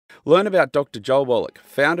Learn about Dr. Joel Wallach,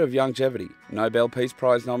 founder of Youngevity, Nobel Peace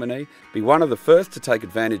Prize nominee. Be one of the first to take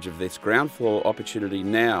advantage of this ground floor opportunity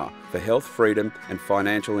now for health, freedom and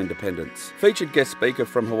financial independence. Featured guest speaker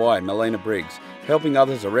from Hawaii, Malina Briggs, helping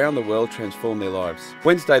others around the world transform their lives.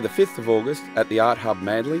 Wednesday the 5th of August at the Art Hub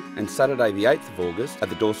Manly and Saturday the 8th of August at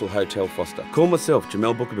the Dorsal Hotel Forster. Call myself,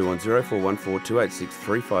 Jamel Bookerby on 0414 286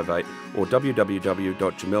 358 or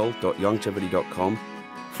www.jamel.youngevity.com.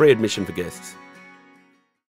 Free admission for guests.